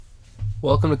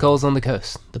Welcome to Coals on the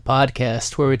Coast, the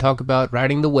podcast where we talk about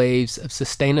riding the waves of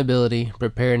sustainability,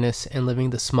 preparedness, and living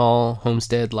the small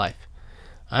homestead life.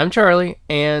 I'm Charlie,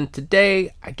 and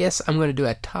today I guess I'm going to do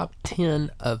a top 10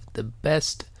 of the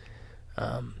best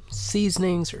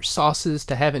seasonings or sauces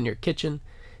to have in your kitchen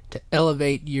to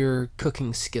elevate your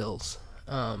cooking skills.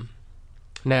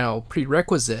 Now,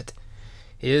 prerequisite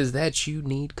is that you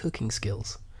need cooking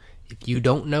skills. If you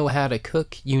don't know how to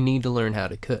cook, you need to learn how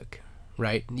to cook.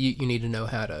 Right? You need to know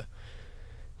how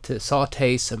to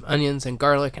saute some onions and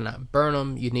garlic and not burn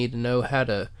them. You need to know how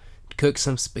to cook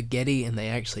some spaghetti and they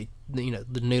actually,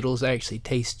 the noodles actually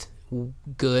taste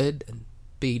good and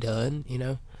be done,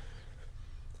 You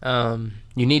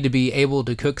need to be able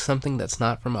to cook something that's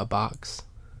not from a box.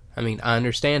 I mean, I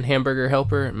understand Hamburger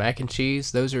Helper and mac and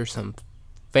cheese. Those are some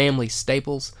family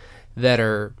staples that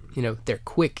are, they're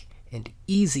quick and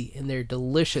easy and they're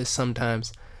delicious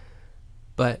sometimes.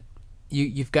 But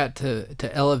you've got to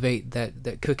elevate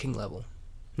that cooking level.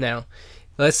 Now,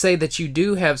 let's say that you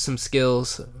do have some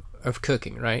skills of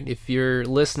cooking, right? If you're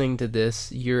listening to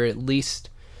this, you're at least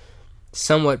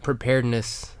somewhat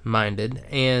preparedness minded,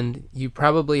 and you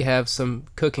probably have some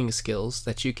cooking skills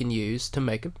that you can use to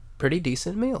make a pretty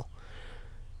decent meal.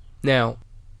 Now,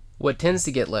 what tends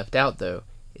to get left out, though,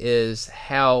 is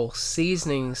how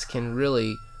seasonings can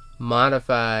really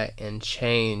modify and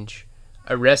change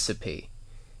a recipe.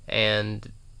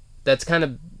 And that's kind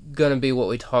of going to be what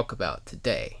we talk about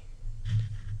today.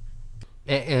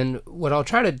 And what I'll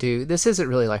try to do, this isn't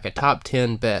really like a top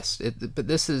 10 best, but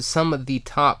this is some of the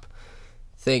top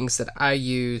things that I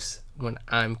use when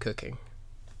I'm cooking.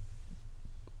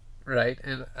 Right?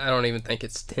 And I don't even think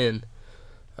it's 10.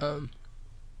 But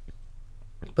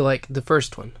like the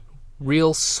first one,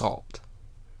 real salt.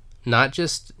 Not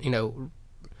just,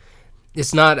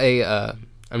 it's not a...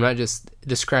 I'm not just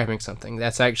describing something.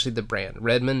 That's actually the brand,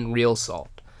 Redmond Real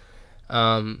Salt.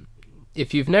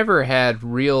 If you've never had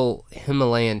real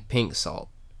Himalayan pink salt,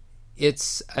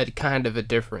 it's a kind of a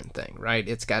different thing, right?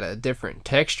 It's got a different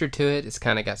texture to it. It's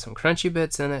kind of got some crunchy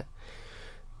bits in it.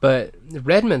 But the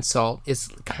Redmond salt is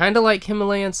kind of like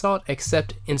Himalayan salt,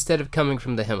 except instead of coming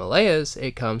from the Himalayas,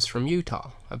 it comes from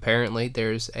Utah. Apparently,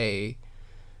 there's a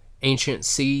ancient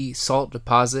sea salt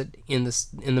deposit in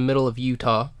the middle of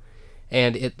Utah.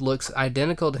 And it looks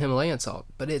identical to Himalayan salt,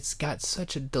 but it's got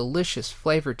such a delicious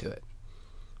flavor to it.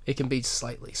 It can be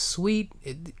slightly sweet.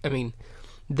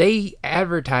 They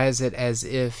advertise it as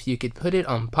if you could put it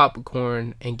on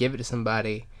popcorn and give it to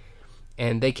somebody,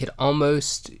 and they could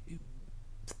almost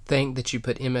think that you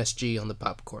put MSG on the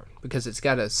popcorn because it's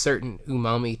got a certain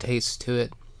umami taste to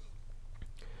it.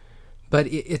 But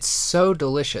it's so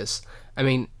delicious. I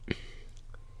mean,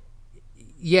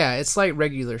 yeah, it's like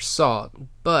regular salt,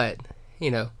 but...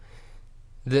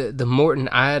 the Morton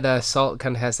iodized salt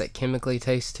kind of has that chemically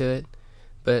taste to it,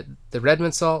 but the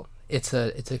Redmond salt, it's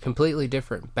a completely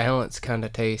different balanced kind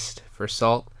of taste for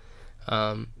salt.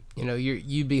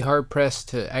 You'd be hard pressed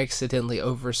to accidentally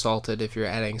over salt it if you're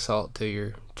adding salt to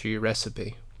your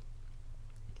recipe.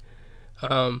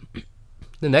 The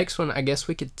next one, I guess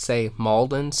we could say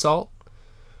Maldon salt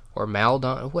or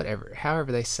Maldon, whatever,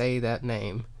 however they say that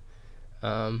name.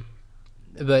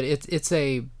 But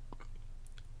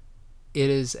it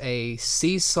is a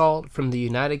sea salt from the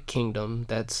United Kingdom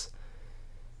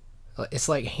it's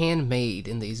like handmade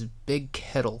in these big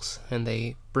kettles, and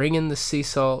they bring in the sea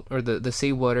salt or the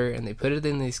sea water and they put it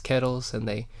in these kettles and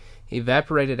they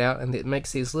evaporate it out, and it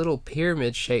makes these little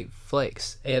pyramid shaped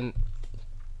flakes, and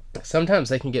sometimes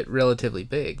they can get relatively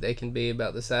big. They can be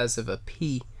about the size of a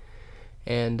pea,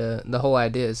 and the whole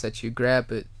idea is that you grab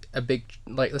a big,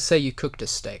 like let's say you cooked a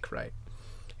steak, right?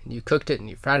 And you cooked it and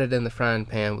you fried it in the frying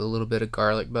pan with a little bit of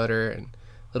garlic butter and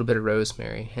a little bit of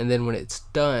rosemary. And then when it's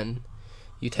done,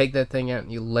 you take that thing out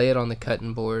and you lay it on the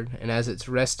cutting board. And as it's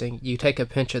resting, you take a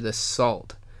pinch of this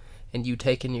salt and you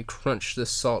take and you crunch the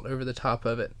salt over the top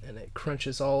of it. And it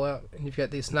crunches all out. And you've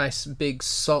got these nice big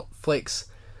salt flakes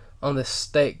on the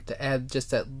steak to add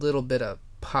just that little bit of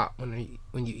pop when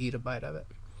you eat a bite of it.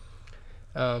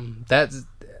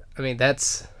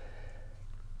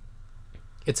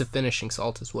 It's a finishing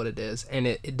salt is what it is, and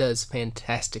it does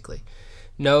fantastically.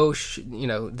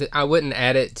 I wouldn't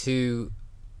add it to,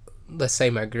 let's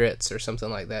say, my grits or something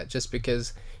like that, just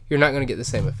because you're not going to get the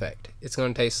same effect. It's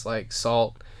going to taste like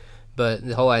salt, but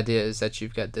the whole idea is that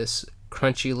you've got this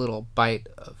crunchy little bite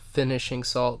of finishing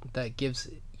salt that gives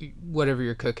whatever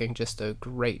you're cooking just a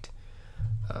great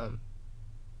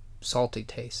salty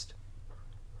taste.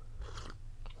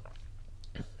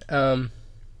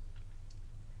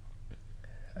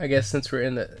 I guess since we're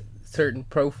in the certain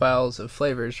profiles of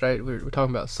flavors, right? We're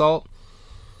talking about salt.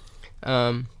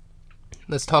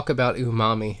 let's talk about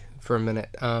umami for a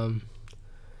minute.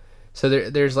 So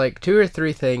there's like 2 or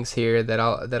 3 things here that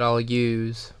I'll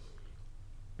use.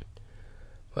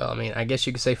 Well, I mean, I guess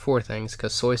you could say 4 things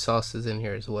because soy sauce is in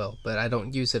here as well, but I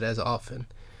don't use it as often.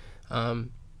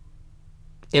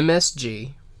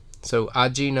 MSG, so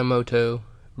Ajinomoto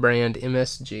brand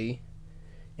MSG,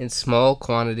 in small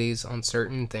quantities on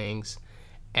certain things,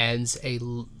 adds a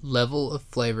level of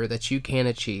flavor that you can't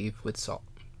achieve with salt.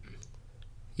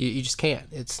 You just can't.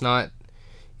 It's not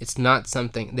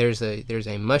something. There's a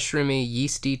mushroomy,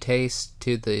 yeasty taste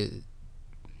to the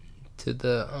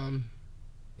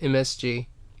MSG,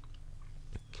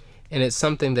 and it's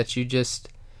something that you just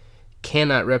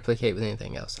cannot replicate with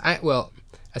anything else. I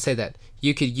say that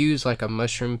you could use like a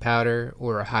mushroom powder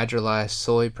or a hydrolyzed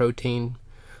soy protein,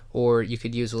 or you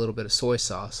could use a little bit of soy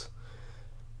sauce.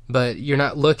 But you're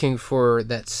not looking for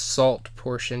that salt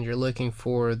portion. You're looking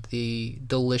for the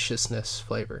deliciousness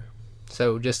flavor.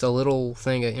 So just a little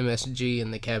thing of MSG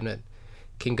in the cabinet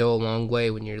can go a long way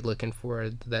when you're looking for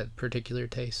that particular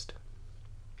taste.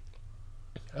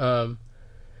 Some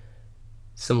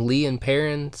Lee and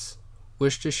Perrins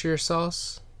Worcestershire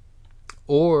sauce,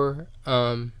 or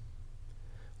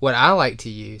what I like to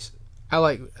use. I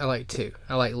like 2.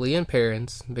 I like Lee and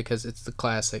Perrins because it's the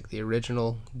classic, the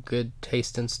original, good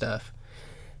tasting stuff.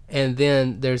 And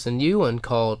then there's a new one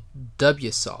called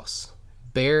W sauce,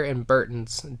 Bear and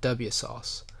Burton's W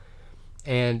sauce,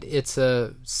 and it's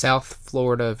a South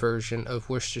Florida version of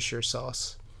Worcestershire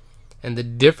sauce. And the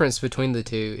difference between the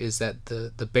two is that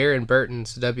the Bear and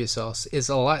Burton's W sauce is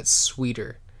a lot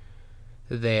sweeter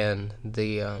than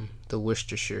the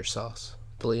Worcestershire sauce,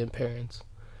 the Lee and Perrins.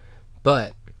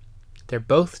 But they're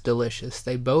both delicious.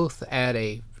 They both add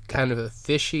a kind of a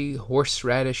fishy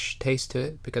horseradish taste to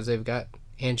it because they've got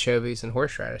anchovies and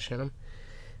horseradish in them.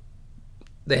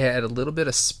 They add a little bit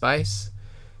of spice.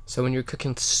 So when you're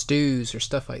cooking stews or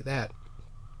stuff like that,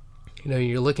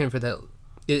 you're looking for that.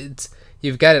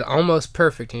 You've got it almost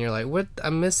perfect, and you're like, what?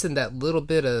 I'm missing that little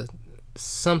bit of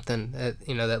something, that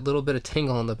little bit of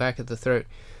tingle in the back of the throat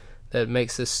that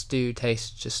makes this stew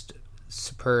taste just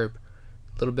superb.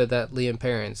 A little bit of that Lee and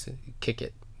Perrins, kick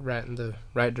it right in the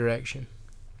right direction.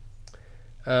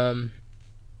 Now,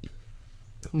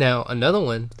 another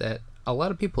one that a lot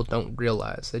of people don't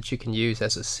realize that you can use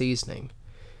as a seasoning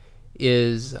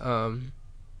is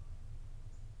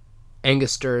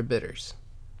Angostura bitters.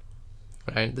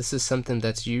 Right? This is something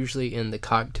that's usually in the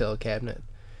cocktail cabinet.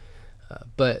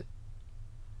 But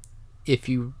if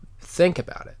you think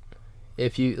about it,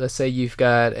 let's say you've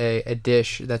got a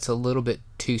dish that's a little bit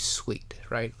too sweet,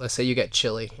 right? Let's say you got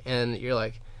chili, and you're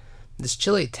like, this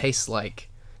chili tastes like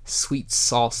sweet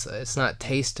salsa. It's not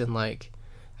tasting like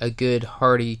a good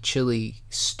hearty chili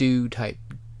stew type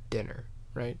dinner,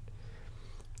 right?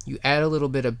 You add a little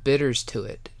bit of bitters to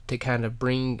it to kind of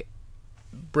bring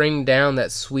down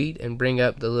that sweet and bring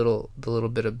up the little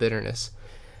bit of bitterness.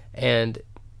 And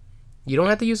you don't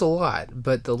have to use a lot,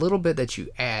 but the little bit that you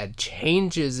add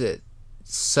changes it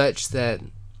such that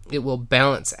it will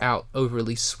balance out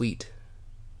overly sweet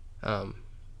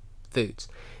foods.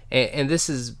 And this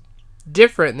is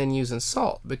different than using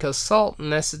salt, because salt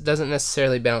doesn't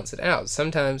necessarily balance it out.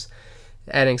 Sometimes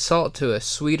adding salt to a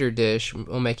sweeter dish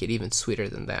will make it even sweeter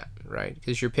than that, right?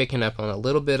 Because you're picking up on a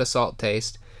little bit of salt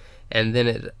taste, and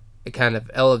then it kind of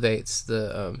elevates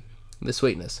the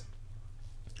sweetness.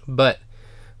 But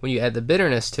when you add the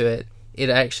bitterness to it, it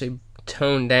actually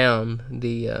toned down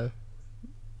the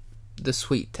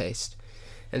sweet taste.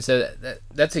 And so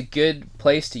that's a good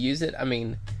place to use it. I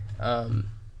mean,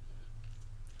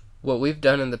 what we've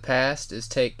done in the past is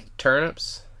take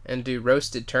turnips and do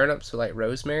roasted turnips with like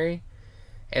rosemary,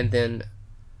 and then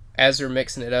as we're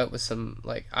mixing it up with some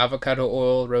like avocado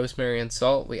oil, rosemary, and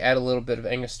salt, we add a little bit of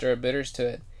Angostura bitters to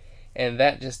it, and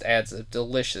that just adds a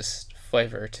delicious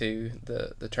flavor to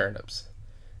the turnips.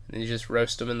 And then you just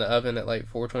roast them in the oven at like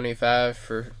 425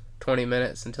 for 20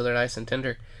 minutes until they're nice and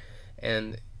tender,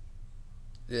 and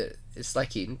it's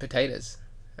like eating potatoes.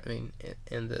 I mean,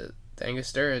 and the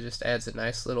Angostura just adds a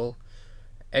nice little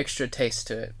extra taste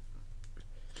to it.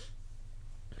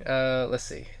 Let's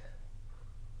see.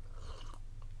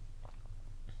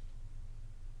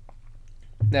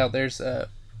 Now there's a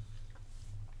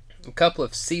couple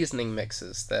of seasoning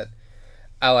mixes that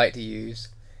I like to use,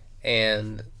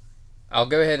 and I'll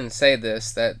go ahead and say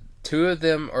this, that 2 of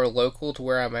them are local to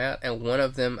where I'm at, and one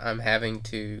of them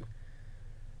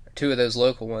two of those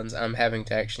local ones I'm having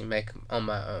to actually make on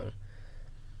my own.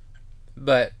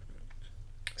 But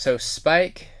so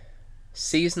Spike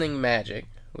Seasoning Magic,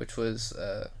 which was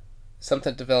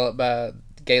something developed by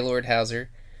Gaylord Hauser,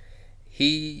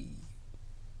 he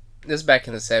this is back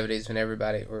in the 70s when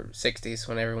everybody, or 60s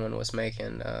when everyone was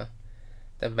making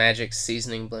the magic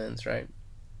seasoning blends, right?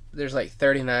 There's like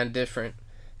 39 different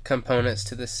components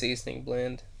to the seasoning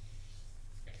blend,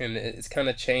 and it's kind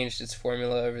of changed its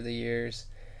formula over the years,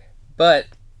 but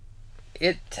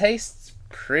it tastes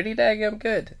pretty daggum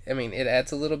good. I mean, it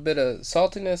adds a little bit of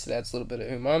saltiness, it adds a little bit of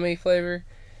umami flavor.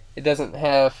 It doesn't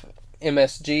have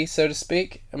MSG, so to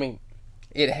speak. I mean,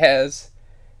 it has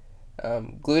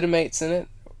glutamates in it,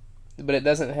 but it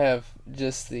doesn't have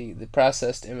just the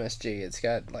processed MSG. It's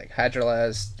got like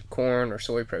hydrolyzed corn or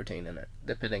soy protein in it,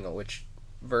 depending on which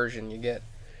version you get.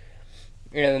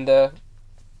 And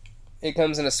it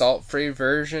comes in a salt-free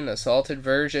version, a salted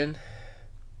version,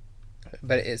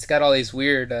 but it's got all these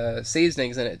weird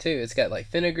seasonings in it too. It's got like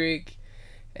fenugreek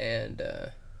and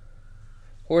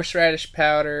horseradish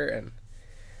powder and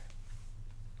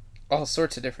all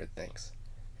sorts of different things.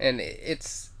 And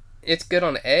it's good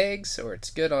on eggs, or it's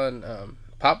good on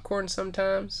popcorn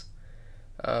sometimes.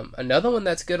 Another one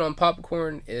that's good on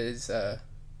popcorn is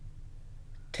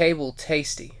Table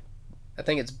Tasty. I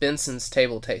think it's Benson's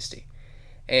Table Tasty.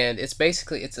 And it's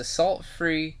a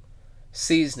salt-free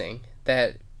seasoning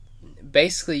that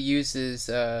basically uses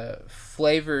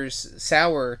flavors,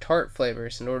 sour, tart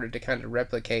flavors, in order to kind of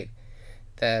replicate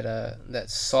that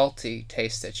salty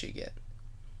taste that you get.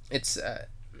 It's I'm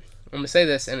going to say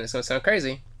this, and it's going to sound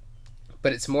crazy,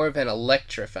 but it's more of an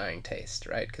electrifying taste,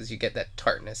 right? Because you get that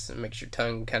tartness and it makes your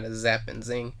tongue kind of zap and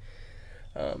zing.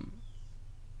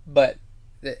 But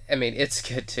I mean, it's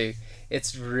good too.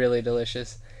 It's really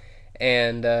delicious.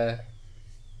 And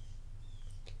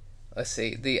let's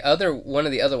see, one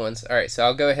of the other ones. All right, so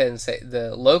I'll go ahead and say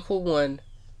the local one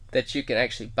that you can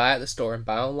actually buy at the store and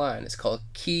buy online is called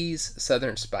Keys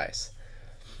Southern Spice.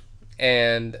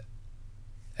 And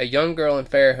a young girl in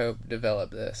Fairhope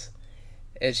developed this,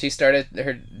 and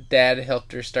her dad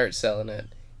helped her start selling it,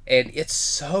 and it's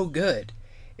so good.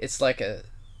 It's like a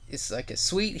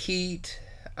sweet heat,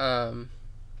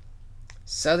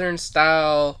 Southern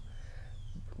style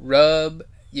rub.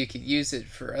 You could use it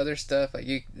for other stuff.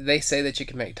 They say that you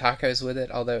can make tacos with it,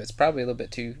 although it's probably a little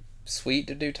bit too sweet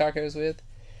to do tacos with.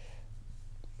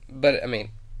 But I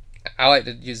mean, I like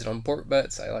to use it on pork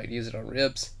butts. I like to use it on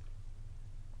ribs.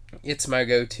 It's my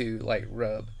go-to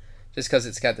rub, just because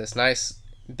it's got this nice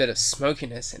bit of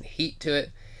smokiness and heat to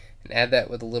it, and add that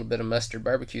with a little bit of mustard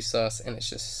barbecue sauce, and it's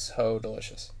just so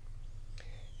delicious.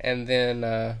 And then,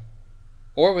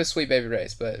 or with Sweet Baby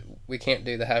Ray's, but we can't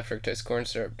do the high fructose corn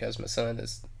syrup because my son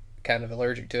is kind of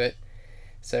allergic to it.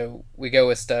 So we go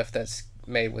with stuff that's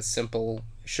made with simple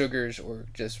sugars or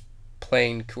just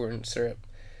plain corn syrup.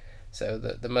 So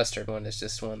the mustard one is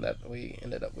just one that we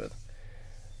ended up with.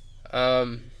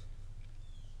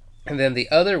 And then the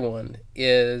other one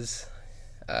is,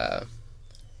 what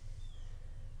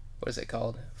is it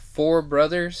called? Four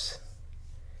Brothers.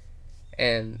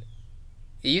 And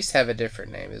it used to have a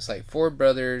different name. It was like Four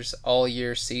Brothers All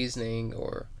Year Seasoning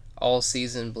or All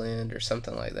Season Blend or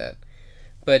something like that.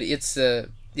 But it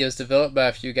was developed by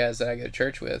a few guys that I go to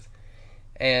church with.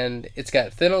 And it's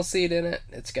got fennel seed in it.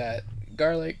 It's got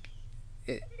garlic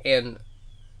and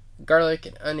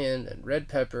onion and red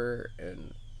pepper,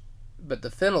 but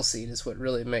the fennel seed is what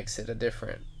really makes it a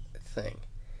different thing.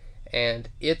 And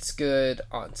it's good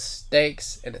on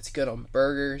steaks, and it's good on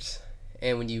burgers.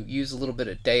 And when you use a little bit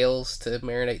of Dale's to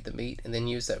marinate the meat, and then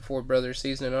use that Four Brothers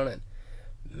seasoning on it,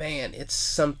 man, it's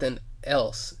something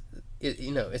else.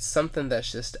 It's something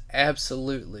that's just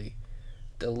absolutely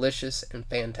delicious and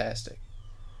fantastic.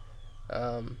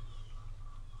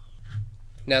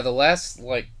 Now the last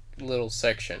little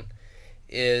section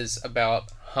is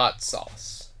about hot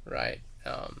sauce, right?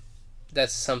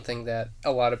 That's something that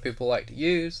a lot of people like to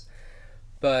use,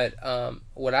 but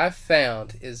what I've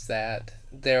found is that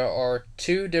there are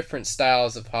two different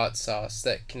styles of hot sauce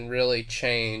that can really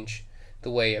change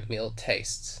the way a meal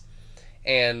tastes.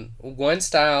 And one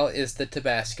style is the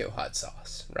Tabasco hot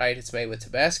sauce, right? It's made with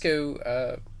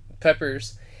Tabasco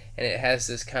peppers, and it has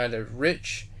this kind of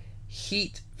rich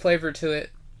heat flavor to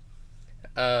it.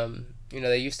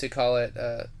 They used to call it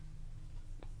a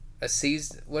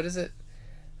what is it?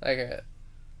 Like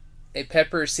a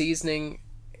pepper seasoning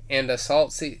and a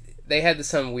salt They had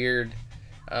some weird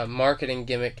marketing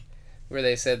gimmick where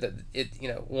they said that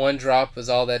one drop was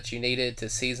all that you needed to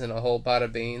season a whole pot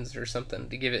of beans or something,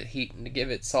 to give it heat and to give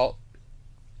it salt.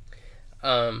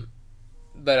 But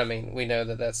I mean, we know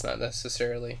that that's not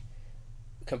necessarily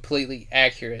completely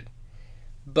accurate.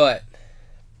 But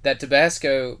that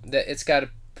Tabasco, it's got a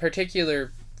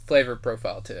particular flavor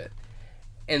profile to it.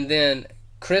 And then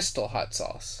Crystal hot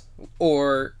sauce,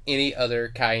 or any other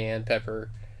cayenne pepper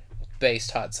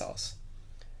based hot sauce.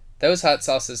 those hot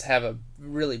sauces have a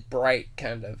really bright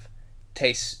kind of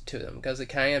taste to them, because the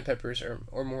cayenne peppers are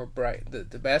more bright. The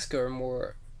Tabasco are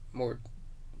more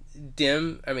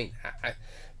dim. I mean, I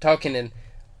talking in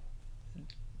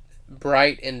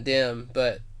bright and dim,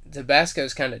 but Tabasco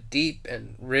is kind of deep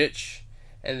and rich,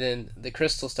 and then the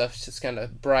Crystal stuff is just kind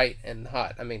of bright and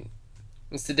hot. I mean,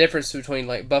 it's the difference between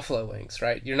like buffalo wings,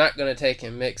 right? You're not going to take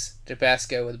and mix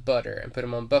Tabasco with butter and put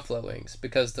them on buffalo wings,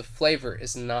 because the flavor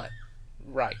is not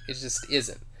right. It just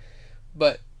isn't.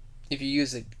 But if you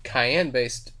use a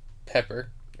cayenne-based pepper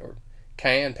or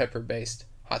cayenne pepper-based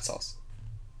hot sauce,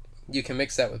 you can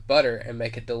mix that with butter and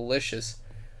make a delicious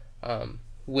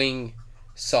wing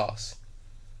sauce.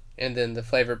 And then the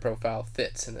flavor profile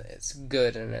fits, and it's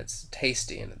good, and it's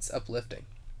tasty, and it's uplifting.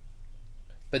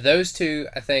 But those two,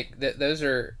 I think that those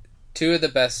are two of the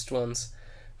best ones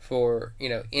for,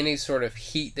 any sort of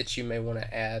heat that you may want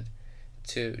to add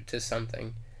to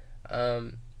something.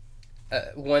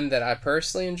 One that I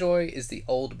personally enjoy is the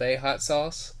Old Bay hot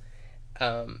sauce.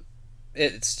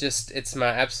 It's my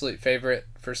absolute favorite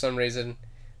for some reason.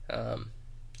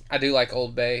 I do like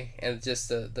Old Bay, and just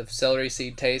the celery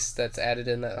seed taste that's added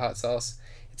in that hot sauce.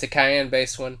 It's a cayenne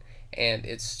based one, and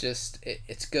it's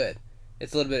good.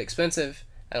 It's a little bit expensive.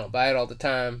 I don't buy it all the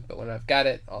time, but when I've got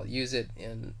it, I'll use it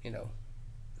in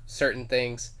certain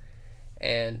things,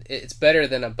 and it's better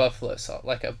than a buffalo sauce,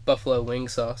 like a buffalo wing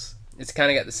sauce. It's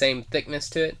kind of got the same thickness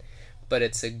to it, but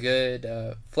it's a good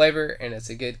flavor, and it's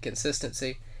a good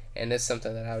consistency, and it's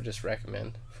something that I would just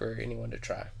recommend for anyone to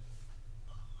try.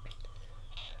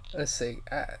 Let's see.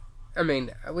 I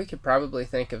mean, we could probably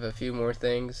think of a few more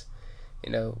things,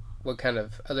 what kind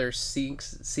of other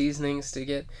seasonings to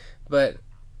get, but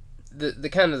the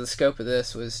kind of the scope of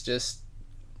this was just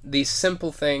these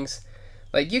simple things.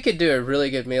 Like, you could do a really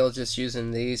good meal just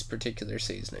using these particular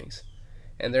seasonings,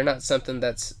 and they're not something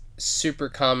that's super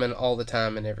common all the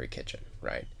time in every kitchen,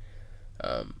 right?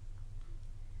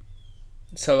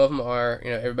 Some of them are,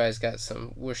 everybody's got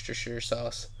some Worcestershire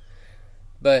sauce,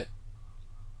 but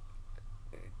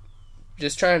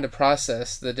just trying to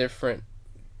process the different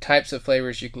types of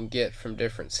flavors you can get from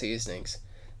different seasonings.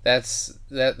 That's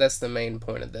the main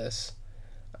point of this.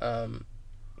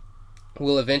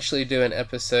 We'll eventually do an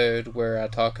episode where I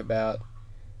talk about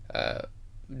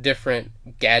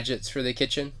different gadgets for the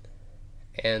kitchen,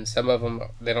 and some of them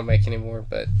they don't make anymore,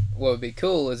 but what would be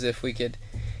cool is if we could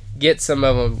get some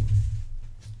of them,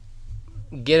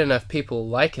 get enough people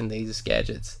liking these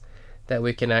gadgets that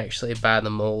we can actually buy the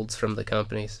molds from the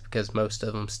companies, because most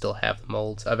of them still have the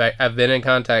molds. I've been in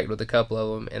contact with a couple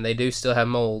of them, and they do still have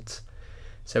molds,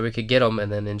 so we could get them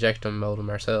and then inject them and mold them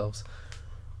ourselves,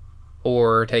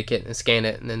 or take it and scan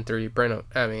it and then 3D print them.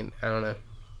 I mean, I don't know,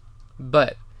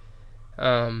 but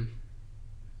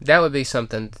that would be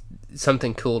something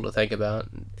cool to think about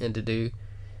and to do.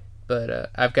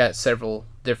 But I've got several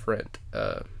different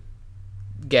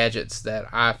gadgets that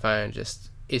I find just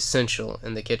essential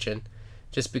in the kitchen,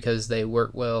 just because they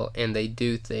work well and they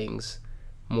do things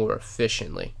more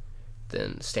efficiently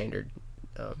than standard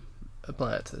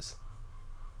appliances.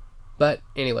 But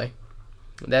anyway,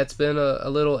 that's been a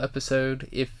little episode.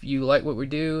 If you like what we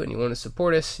do and you want to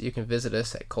support us, you can visit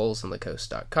us at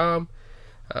colesonthecoast.com.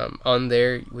 On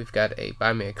there, we've got a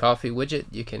Buy Me a Coffee widget.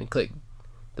 You can click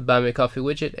the Buy Me a Coffee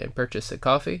widget and purchase a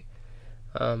coffee.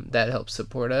 That helps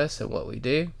support us and what we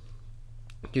do.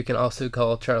 You can also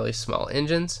call Charlie's Small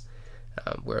Engines.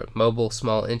 We're a mobile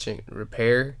small engine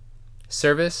repair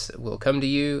service. We'll come to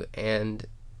you, and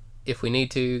if we need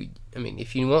to,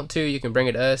 if you want to, you can bring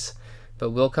it to us,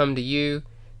 but we'll come to you,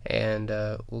 and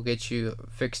we'll get you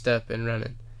fixed up and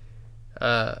running.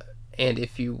 And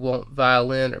if you want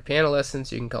violin or piano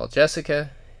lessons, you can call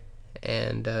Jessica,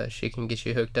 and she can get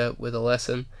you hooked up with a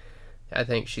lesson. I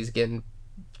think she's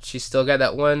still got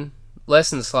that one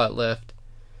lesson slot left.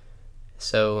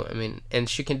 So, and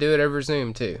she can do it over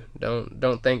Zoom too.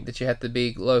 Don't think that you have to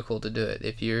be local to do it.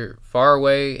 If you're far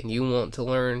away and you want to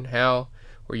learn how,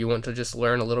 or you want to just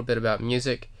learn a little bit about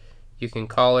music, you can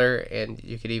call her, and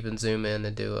you could even Zoom in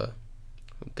and do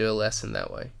a lesson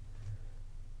that way.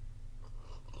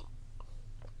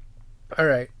 All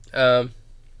right.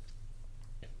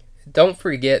 Don't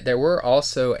forget that we're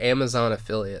also Amazon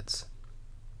affiliates.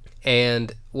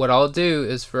 And what I'll do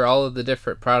is, for all of the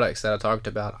different products that I talked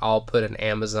about, I'll put an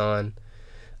Amazon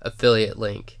affiliate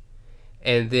link.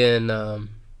 And then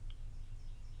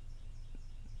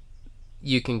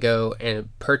you can go and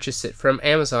purchase it from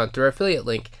Amazon through our affiliate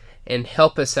link and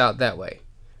help us out that way,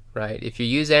 right? If you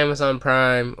use Amazon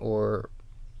Prime, or,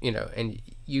 and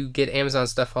you get Amazon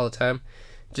stuff all the time,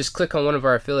 just click on one of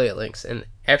our affiliate links. And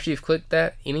after you've clicked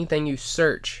that, anything you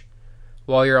search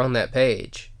while you're on that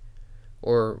page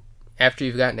or after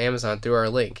you've gotten Amazon through our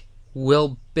link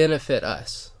will benefit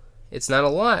us. It's not a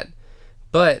lot,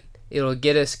 but it'll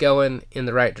get us going in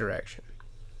the right direction.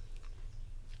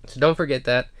 So don't forget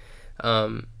that.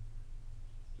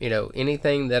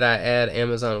 Anything that I add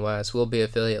Amazon-wise will be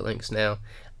affiliate links now.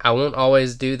 I won't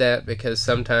always do that because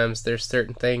sometimes there's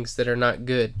certain things that are not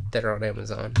good that are on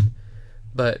Amazon.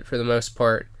 But for the most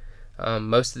part,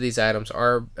 most of these items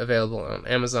are available on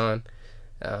Amazon.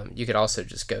 You could also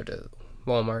just go to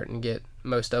Walmart and get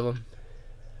most of them.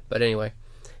 But anyway,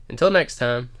 until next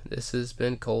time, this has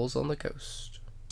been Coles on the Coast.